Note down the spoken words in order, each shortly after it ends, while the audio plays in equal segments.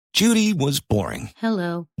Judy was boring.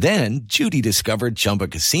 Hello. Then Judy discovered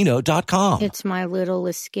ChumbaCasino.com. It's my little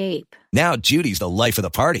escape. Now Judy's the life of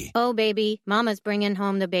the party. Oh, baby, mama's bringing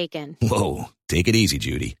home the bacon. Whoa, take it easy,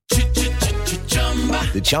 Judy.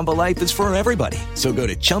 The Chumba life is for everybody. So go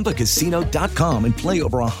to ChumbaCasino.com and play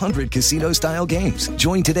over 100 casino-style games.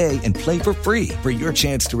 Join today and play for free for your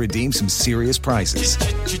chance to redeem some serious prizes.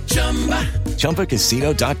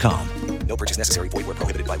 ChumbaCasino.com. No purchase necessary. Void where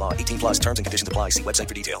prohibited by law. 18 plus terms and conditions apply. See website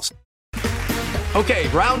for details. Okay,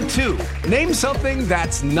 round two. Name something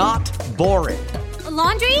that's not boring. A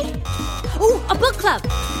laundry? Ooh, a book club.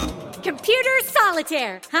 Computer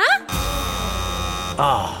solitaire, huh?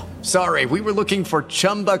 Ah, sorry, we were looking for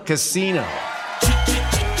Chumba Casino.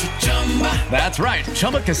 That's right,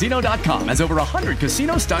 ChumbaCasino.com has over 100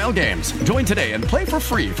 casino-style games. Join today and play for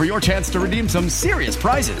free for your chance to redeem some serious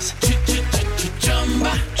prizes.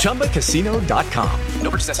 ChumbaCasino.com.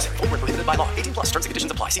 No purchase necessary. Void where prohibited by law. 18 plus terms and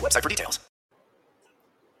conditions apply. See website for details.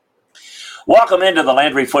 Welcome into the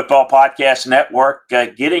Landry Football Podcast Network,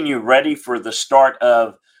 getting you ready for the start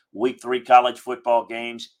of Week 3 college football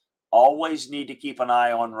games. Always need to keep an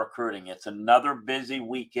eye on recruiting. It's another busy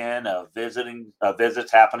weekend of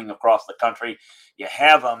visits happening across the country. You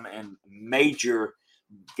have them in major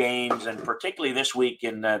games, and particularly this week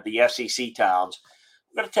in the SEC towns.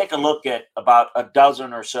 We're going to take a look at about a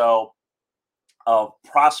dozen or so of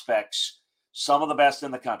prospects, some of the best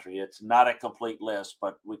in the country. It's not a complete list,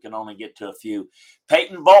 but we can only get to a few.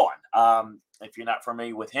 Peyton Bowen, if you're not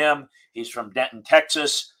familiar with him, he's from Denton,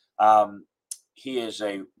 Texas. He is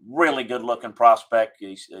a really good-looking prospect.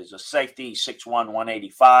 He's a safety, 6'1",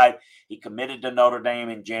 185. He committed to Notre Dame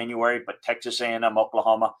in January, but Texas A&M,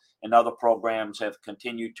 Oklahoma, and other programs have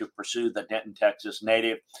continued to pursue the Denton, Texas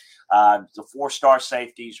native. The 4-star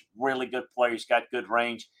safety, he's really good player. He's got good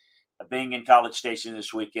range. Being in College Station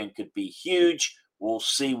this weekend could be huge. We'll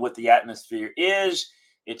see what the atmosphere is.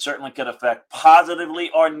 It certainly could affect positively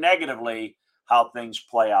or negatively how things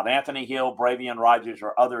play out. Anthony Hill, Bravion Rogers,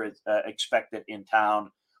 or other expected in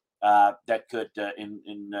town that could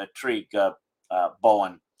intrigue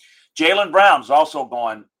Bowen. Jaylen Brown's also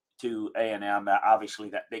going to A&M. Obviously,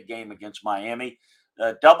 that big game against Miami.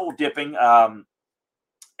 Double dipping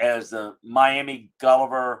as the Miami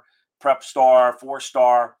Gulliver prep star,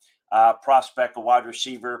 4-star prospect, a wide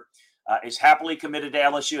receiver, is happily committed to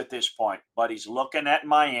LSU at this point, but he's looking at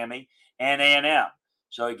Miami and A&M.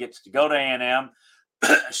 So he gets to go to A&M.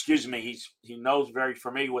 Excuse me. He knows very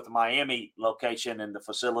familiar with the Miami location and the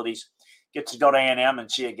facilities. Gets to go to A&M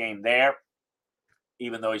and see a game there,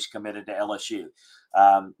 even though he's committed to LSU.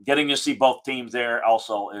 Getting to see both teams there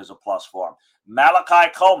also is a plus for him.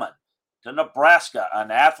 Malachi Coleman to Nebraska,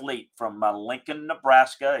 an athlete from Lincoln,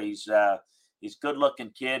 Nebraska. He's a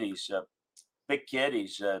good-looking kid. He's a big kid.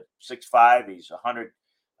 He's 6'5". He's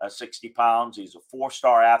 160 pounds. He's a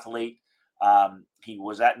 4-star athlete. He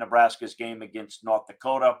was at Nebraska's game against North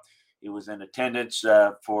Dakota. He was in attendance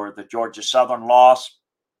for the Georgia Southern loss.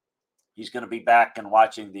 He's going to be back and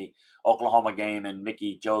watching the Oklahoma game and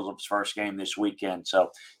Mickey Joseph's first game this weekend.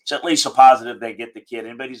 So it's at least a positive they get the kid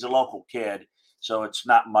in, but he's a local kid, so it's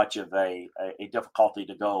not much of a difficulty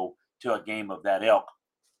to go to a game of that ilk.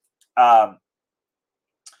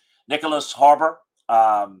 Nicholas Harbor,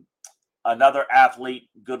 another athlete,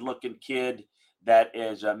 good-looking kid that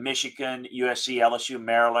is Michigan, USC, LSU,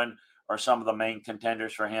 Maryland are some of the main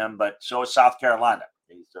contenders for him, but so is South Carolina.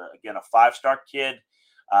 He's, again, a 5-star kid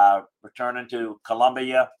returning to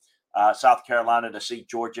Columbia, South Carolina to see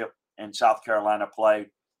Georgia and South Carolina play.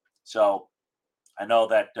 So I know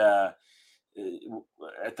that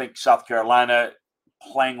I think South Carolina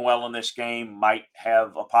playing well in this game might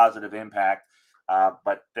have a positive impact,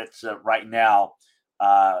 but that's right now.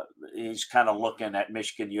 He's kind of looking at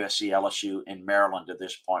Michigan, USC, LSU, and Maryland at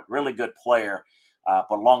this point. Really good player, but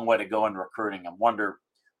a long way to go in recruiting. I wonder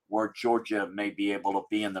where Georgia may be able to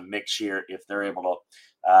be in the mix here if they're able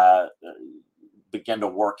to begin to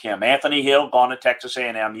work him. Anthony Hill going to Texas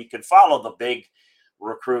A&M. You can follow the big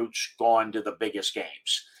recruits going to the biggest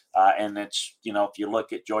games. And it's, if you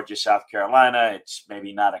look at Georgia, South Carolina, it's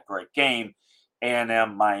maybe not a great game.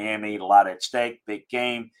 A&M, Miami, a lot at stake, big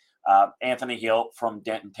game. Anthony Hill from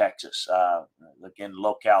Denton, Texas. Again,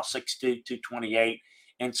 locale 6'2", 228,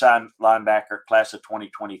 inside linebacker, class of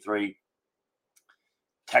 2023.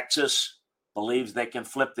 Texas believes they can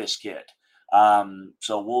flip this kid.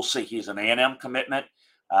 So we'll see. He's an A&M commitment.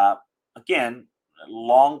 Again,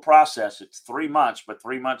 long process. It's 3 months, but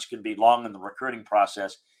 3 months can be long in the recruiting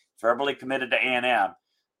process. Verbally committed to A&M.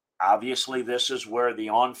 Obviously, this is where the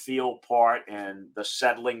on-field part and the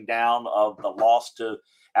settling down of the loss to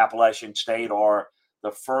Appalachian State or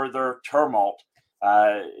the further tumult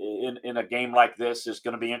in a game like this is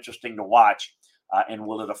going to be interesting to watch. And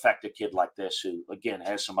will it affect a kid like this who, again,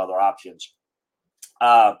 has some other options?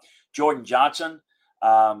 Jordan Johnson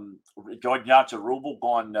Rubel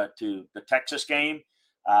going to the Texas game.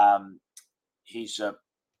 He's a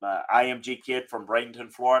IMG kid from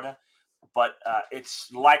Bradenton, Florida, but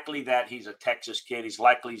it's likely that he's a Texas kid. He's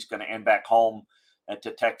likely he's going to end back home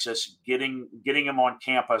to Texas. Getting him on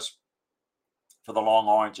campus for the Long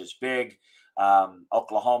Orange is big.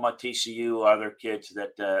 Oklahoma, TCU, other kids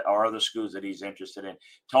that are other schools that he's interested in.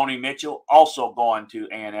 Tony Mitchell also going to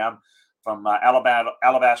A&M from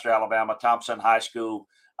Alabaster, Alabama, Thompson High School,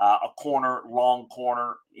 a long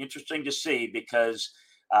corner. Interesting to see because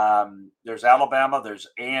there's Alabama, there's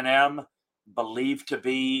A&M, believed to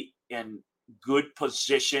be in good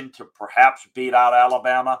position to perhaps beat out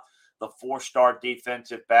Alabama. The 4-star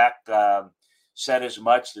defensive back said as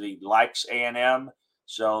much that he likes A&M.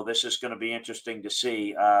 So this is going to be interesting to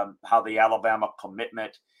see how the Alabama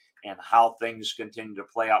commitment and how things continue to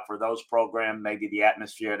play out for those programs, maybe the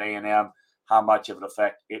atmosphere at A&M, how much of an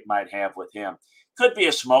effect it might have with him. Could be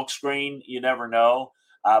a smokescreen, you never know,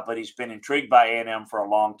 but he's been intrigued by A&M for a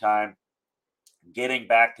long time. Getting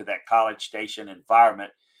back to that College Station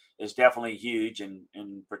environment is definitely huge, and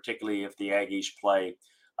particularly if the Aggies play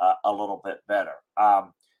a little bit better.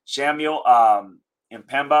 Samuel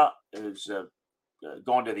Impemba is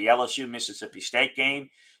going to the LSU Mississippi State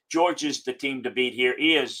game. Georgia's the team to beat here.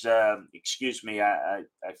 He is, I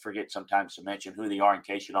forget sometimes to mention who they are in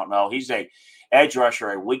case you don't know. He's a edge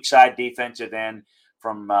rusher, a weak side defensive end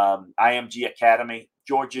from IMG Academy.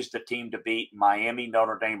 Georgia's the team to beat. Miami,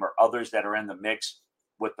 Notre Dame, or others that are in the mix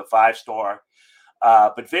with the 5-star.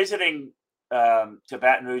 But visiting to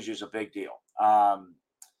Baton Rouge is a big deal.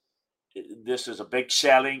 This is a big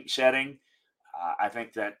setting. I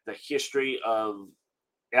think that the history of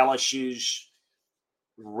LSU's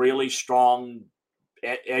really strong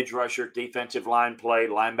edge rusher, defensive line play,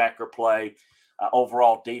 linebacker play,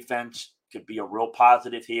 overall defense could be a real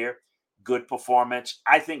positive here. Good performance.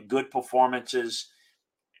 I think good performances,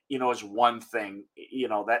 is one thing.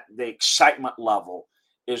 That the excitement level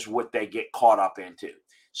is what they get caught up into.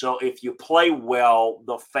 So if you play well,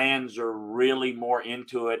 the fans are really more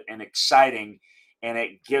into it and exciting, and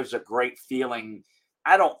it gives a great feeling.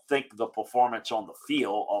 I don't think the performance on the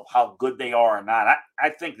field of how good they are or not, I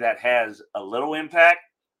think that has a little impact.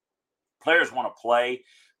 Players want to play.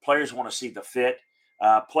 Players want to see the fit.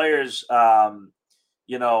 Players, want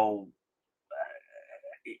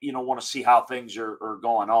to see how things are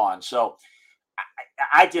going on. So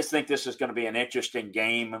I just think this is going to be an interesting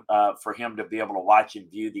game for him to be able to watch and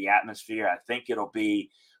view the atmosphere. I think it'll be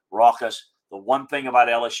raucous. The one thing about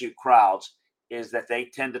LSU crowds is that they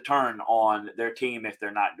tend to turn on their team if they're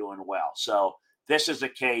not doing well. So this is a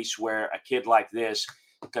case where a kid like this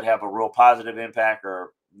could have a real positive impact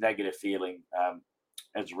or negative feeling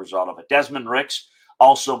as a result of it. Desmond Ricks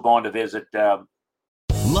also going to visit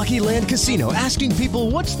Lucky Land Casino, asking people,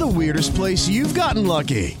 what's the weirdest place you've gotten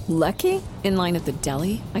lucky? Lucky? In line at the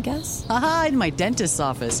deli, I guess? Aha, in my dentist's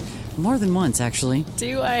office. More than once, actually.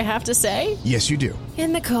 Do I have to say? Yes, you do.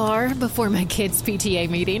 In the car before my kids' PTA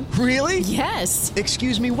meeting. Really? Yes.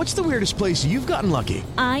 Excuse me, what's the weirdest place you've gotten lucky?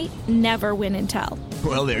 I never win and tell.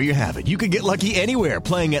 Well, there you have it. You can get lucky anywhere,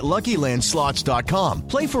 playing at LuckyLandSlots.com.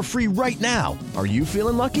 Play for free right now. Are you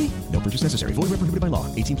feeling lucky? No purchase necessary. Void where prohibited by law.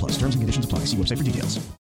 18+. Terms and conditions apply. See website for details.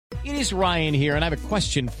 It is Ryan here, and I have a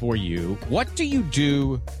question for you. What do you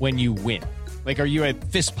do when you win? Like, are you a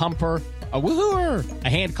fist pumper, a woohooer, a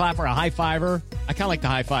hand clapper, a high fiver? I kind of like the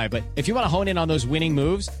high five, but if you want to hone in on those winning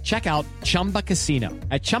moves, check out Chumba Casino.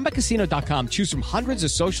 At ChumbaCasino.com, choose from hundreds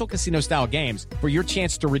of social casino-style games for your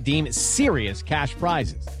chance to redeem serious cash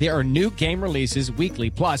prizes. There are new game releases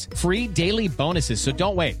weekly, plus free daily bonuses, so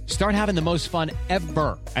don't wait. Start having the most fun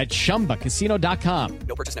ever at ChumbaCasino.com.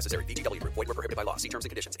 No purchase necessary. VGW. Void where prohibited by law. See terms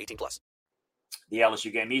and conditions. 18+. The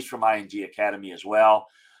LSU game. He's from ING Academy as well.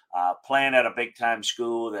 Playing at a big-time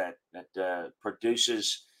school that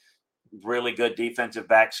produces really good defensive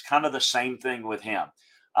backs. Kind of the same thing with him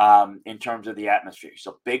in terms of the atmosphere. He's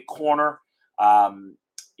a big corner.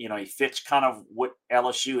 He fits kind of what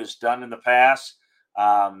LSU has done in the past.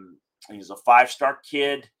 He's a 5-star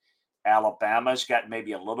kid. Alabama's got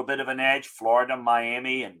maybe a little bit of an edge. Florida,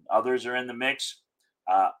 Miami, and others are in the mix.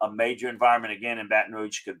 A major environment, again, in Baton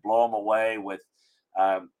Rouge could blow him away with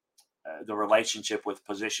the relationship with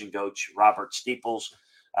position coach Robert Steeples.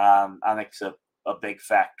 I think it's a big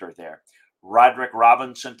factor there. Roderick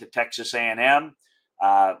Robinson to Texas A&M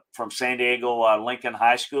from San Diego Lincoln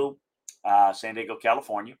High School, San Diego,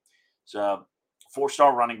 California. It's a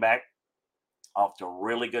 4-star running back. off to a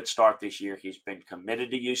really good start this year. He's been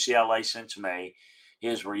committed to UCLA since May. He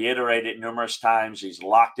has reiterated numerous times he's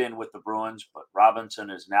locked in with the Bruins, but Robinson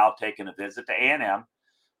has now taken a visit to A&M.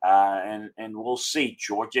 And we'll see.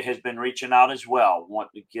 Georgia has been reaching out as well, want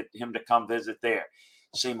to get him to come visit there.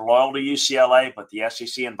 Seem loyal to UCLA, but the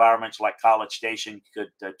SEC environments like College Station could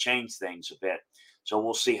change things a bit. So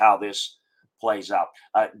we'll see how this plays out.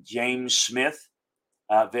 James Smith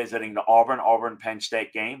visiting the Auburn-Penn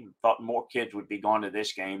State game. Thought more kids would be going to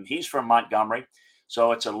this game. He's from Montgomery,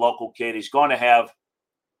 so it's a local kid. He's going to have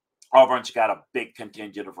 – Auburn's got a big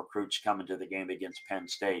contingent of recruits coming to the game against Penn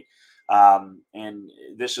State. And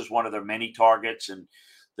this is one of their many targets. And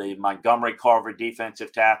the Montgomery Carver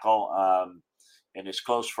defensive tackle and his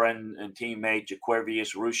close friend and teammate,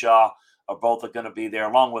 Jaquarius Rushaw, are both going to be there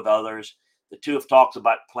along with others. The two have talked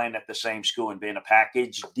about playing at the same school and being a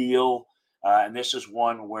package deal. And this is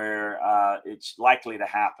one where it's likely to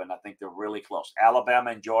happen. I think they're really close.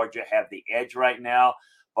 Alabama and Georgia have the edge right now,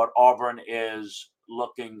 but Auburn is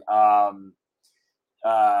looking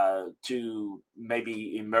to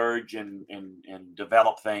maybe emerge and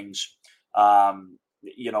develop things,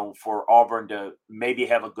 for Auburn to maybe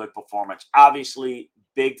have a good performance. Obviously,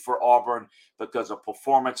 big for Auburn because a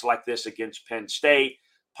performance like this against Penn State,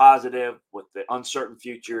 positive with the uncertain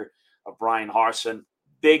future of Brian Harsin.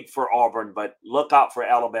 Big for Auburn, but look out for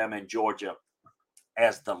Alabama and Georgia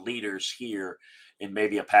as the leaders here in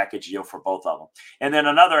maybe a package deal for both of them. And then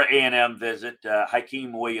another A&M visit,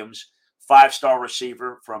 Hakeem Williams, 5-star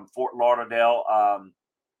receiver from Fort Lauderdale.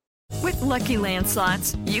 With Lucky Land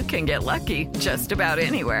Slots, you can get lucky just about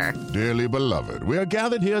anywhere. Dearly beloved, we are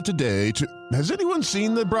gathered here today to... Has anyone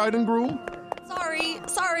seen the bride and groom?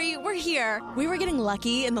 Sorry, we're here. We were getting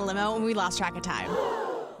lucky in the limo and we lost track of time.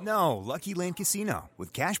 No, Lucky Land Casino,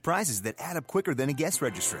 with cash prizes that add up quicker than a guest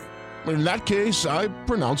registry. In that case, I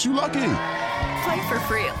pronounce you lucky. Play for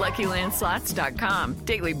free at LuckyLandSlots.com.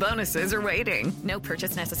 Daily bonuses are waiting. No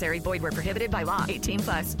purchase necessary. Void where prohibited by law.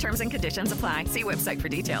 18+. Terms and conditions apply. See website for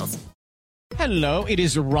details. Hello, it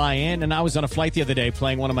is Ryan, and I was on a flight the other day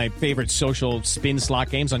playing one of my favorite social spin slot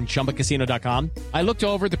games on ChumbaCasino.com. I looked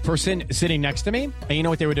over at the person sitting next to me, and you know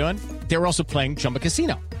what they were doing? They were also playing Chumba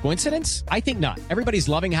Casino. Coincidence? I think not. Everybody's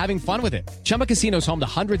loving having fun with it. Chumba Casino is home to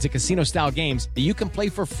hundreds of casino-style games that you can play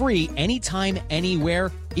for free anytime,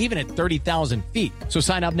 anywhere, even at 30,000 feet. So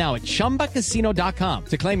sign up now at ChumbaCasino.com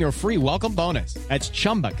to claim your free welcome bonus. That's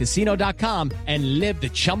ChumbaCasino.com and live the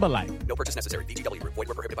Chumba life. No purchase necessary. VGW. Void where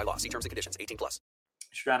prohibited by law. See terms and conditions. 18+.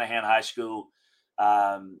 Stranahan High School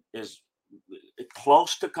is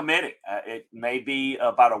close to committing. It may be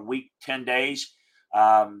about a week, 10 days.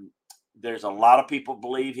 There's a lot of people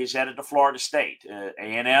believe he's headed to Florida State.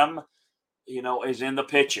 A&M, is in the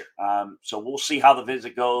picture. So we'll see how the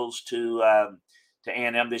visit goes to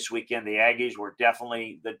A&M this weekend. The Aggies were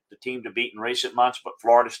definitely the team to beat in recent months, but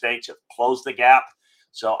Florida State's have closed the gap.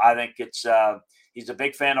 So I think it's he's a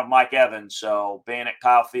big fan of Mike Evans. So being at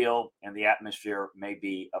Kyle Field and the atmosphere may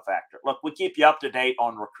be a factor. Look, we keep you up to date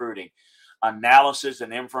on recruiting, analysis,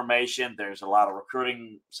 and information. There's a lot of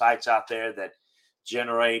recruiting sites out there that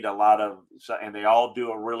generate a lot of, and they all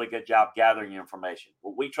do a really good job gathering information.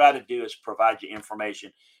 What we try to do is provide you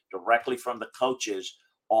information directly from the coaches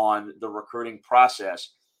on the recruiting process.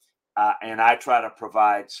 And I try to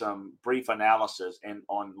provide some brief analysis and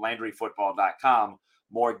on LandryFootball.com,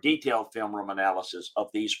 more detailed film room analysis of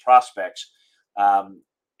these prospects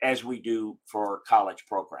as we do for college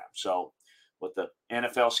programs. So with the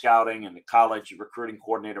NFL scouting and the college recruiting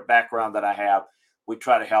coordinator background that I have, we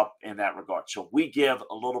try to help in that regard. So we give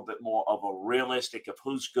a little bit more of a realistic of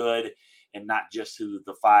who's good and not just who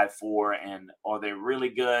the 5-4 and are they really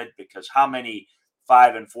good, because how many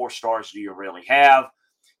 5 and 4 stars do you really have?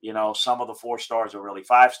 Some of the 4 stars are really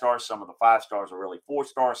 5 stars. Some of the 5 stars are really 4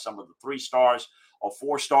 stars. Some of the 3 stars are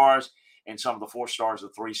 4 stars, and some of the 4 stars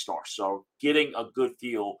are 3 stars. So getting a good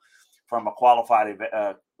feel from a qualified,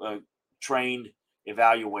 trained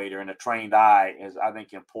evaluator and a trained eye is, I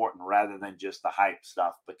think, important rather than just the hype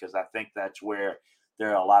stuff, because I think that's where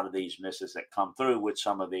there are a lot of these misses that come through with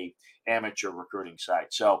some of the amateur recruiting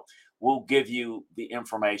sites. So we'll give you the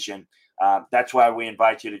information. That's why we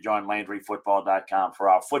invite you to join LandryFootball.com for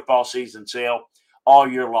our football season sale all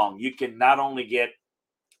year long. You can not only get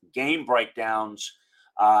game breakdowns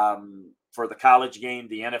for the college game,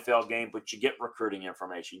 the NFL game, but you get recruiting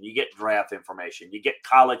information, you get draft information, you get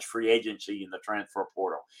college free agency in the transfer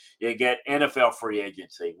portal, you get NFL free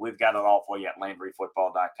agency. We've got it all for you at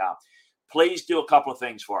LandryFootball.com. Please do a couple of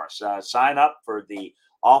things for us. Sign up for the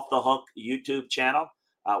Off the Hook YouTube channel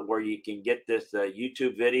where you can get this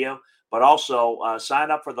YouTube video. but also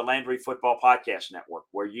sign up for the Landry Football Podcast Network,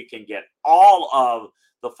 where you can get all of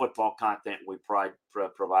the football content we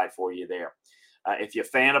provide for you there. If you're a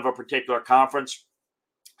fan of a particular conference,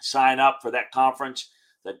 sign up for that conference.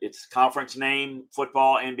 It's conference name,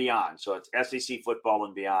 football and beyond. So it's SEC football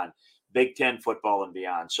and beyond, Big Ten football and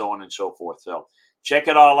beyond, so on and so forth. So check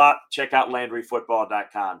it all out. Check out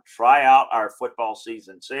LandryFootball.com. Try out our football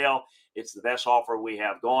season sale. It's the best offer we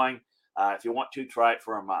have going. If you want to, try it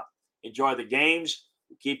for a month. Enjoy the games.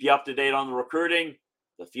 We'll keep you up to date on the recruiting,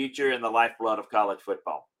 the future, and the lifeblood of college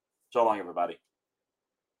football. So long, everybody.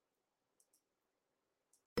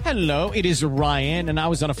 Hello, it is Ryan, and I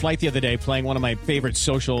was on a flight the other day playing one of my favorite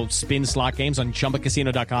social spin slot games on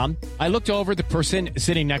ChumbaCasino.com. I looked over at the person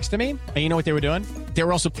sitting next to me, and you know what they were doing? They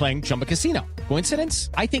were also playing Chumba Casino. Coincidence?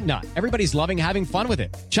 I think not. Everybody's loving having fun with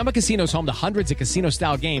it. Chumba Casino is home to hundreds of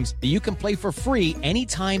casino-style games that you can play for free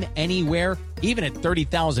anytime, anywhere, even at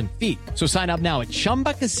 30,000 feet. So sign up now at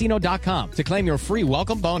ChumbaCasino.com to claim your free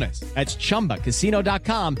welcome bonus. That's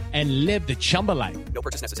ChumbaCasino.com and live the Chumba life. No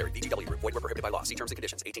purchase necessary. VGW. Void where prohibited by law. See terms and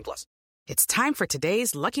conditions. 18+. It's time for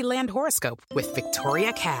today's Lucky Land horoscope with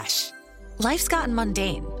Victoria Cash. Life's gotten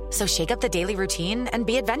mundane, so shake up the daily routine and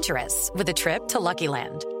be adventurous with a trip to Lucky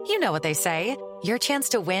Land. You know what they say. Your chance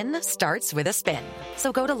to win starts with a spin.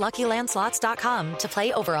 So go to LuckyLandSlots.com to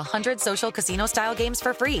play over 100 social casino-style games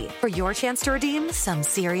for free for your chance to redeem some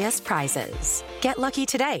serious prizes. Get lucky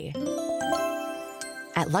today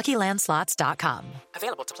at LuckyLandSlots.com.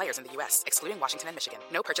 Available to players in the U.S., excluding Washington and Michigan.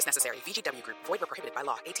 No purchase necessary. VGW Group. Void where prohibited by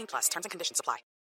law. 18+. Terms and conditions apply.